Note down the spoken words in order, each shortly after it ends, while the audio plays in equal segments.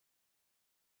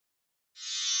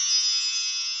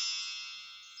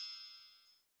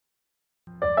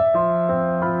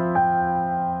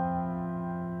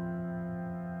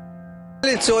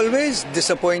It's always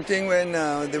disappointing when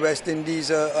the West Indies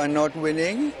are not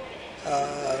winning.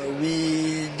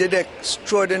 We did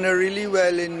extraordinarily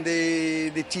well in the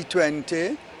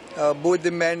T20, both the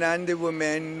men and the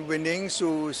women winning,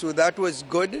 so that was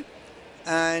good.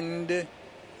 And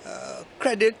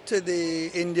credit to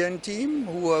the Indian team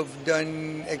who have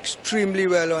done extremely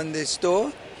well on this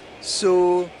tour.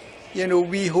 So,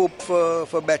 we hope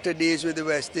for better days with the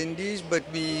West Indies, but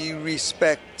we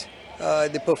respect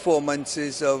the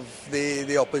performances of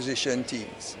the opposition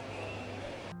teams.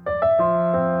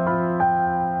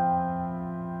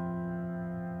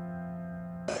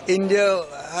 India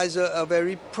has a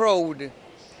very proud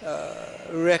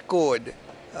record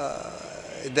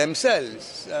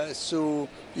themselves.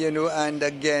 And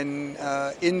again,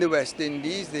 in the West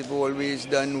Indies, they've always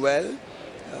done well.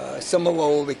 Some of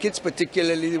our wickets,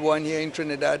 particularly the one here in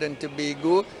Trinidad and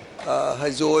Tobago,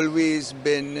 has always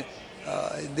been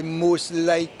the most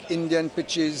like Indian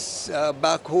pitches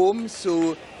back home.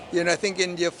 So, I think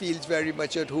India feels very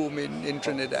much at home in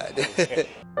Trinidad.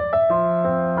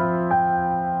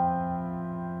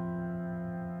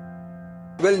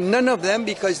 Well, none of them,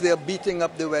 because they are beating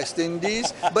up the West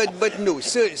Indies. But no,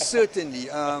 certainly.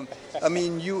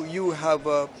 You have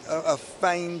a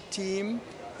fine team,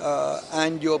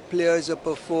 and your players are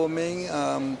performing.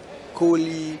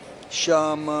 Kohli,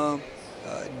 Sharma,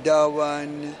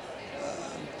 Dhawan,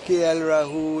 KL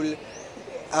Rahul,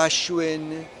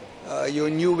 Ashwin, your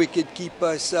new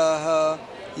wicket-keeper Saha,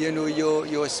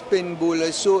 your spin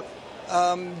bowlers. So,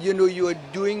 you are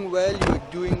doing well. You're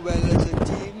doing well as a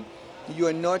team. You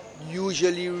are not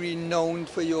usually renowned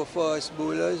for your fast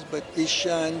bowlers, but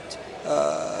Ishant,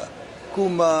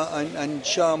 Kumar and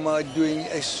Sharma are doing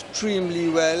extremely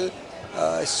well.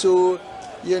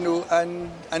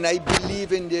 And I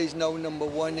believe India is now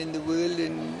 #1 in the world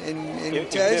in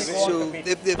Test. So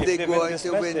if they go on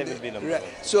to win, right.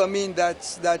 So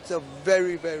that's a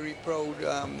very, very proud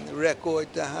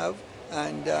record to have,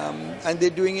 and they're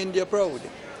doing India proud.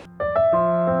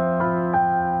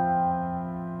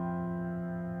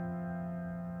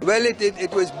 Well,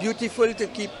 it was beautiful to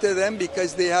keep to them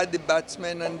because they had the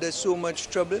batsmen under so much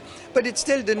trouble. But it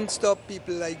still didn't stop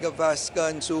people like Gavaskar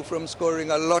and so from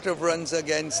scoring a lot of runs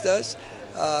against us.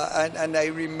 And I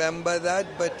remember that.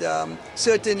 But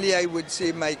certainly I would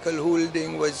say Michael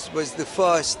Holding was the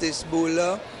fastest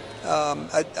bowler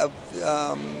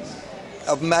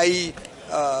of my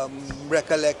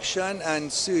recollection.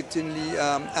 And certainly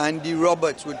Andy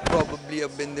Roberts would probably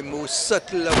have been the most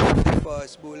subtle of the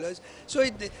fast bowlers. So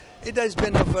it has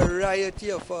been a variety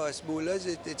of fast bowlers.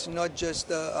 It's not just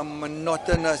a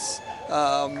monotonous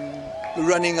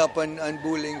running up and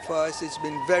bowling fast. It's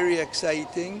been very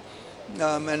exciting,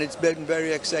 and it's been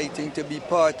very exciting to be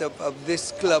part of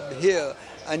this club here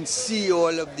and see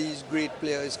all of these great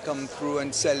players come through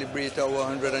and celebrate our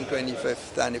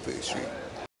 125th anniversary.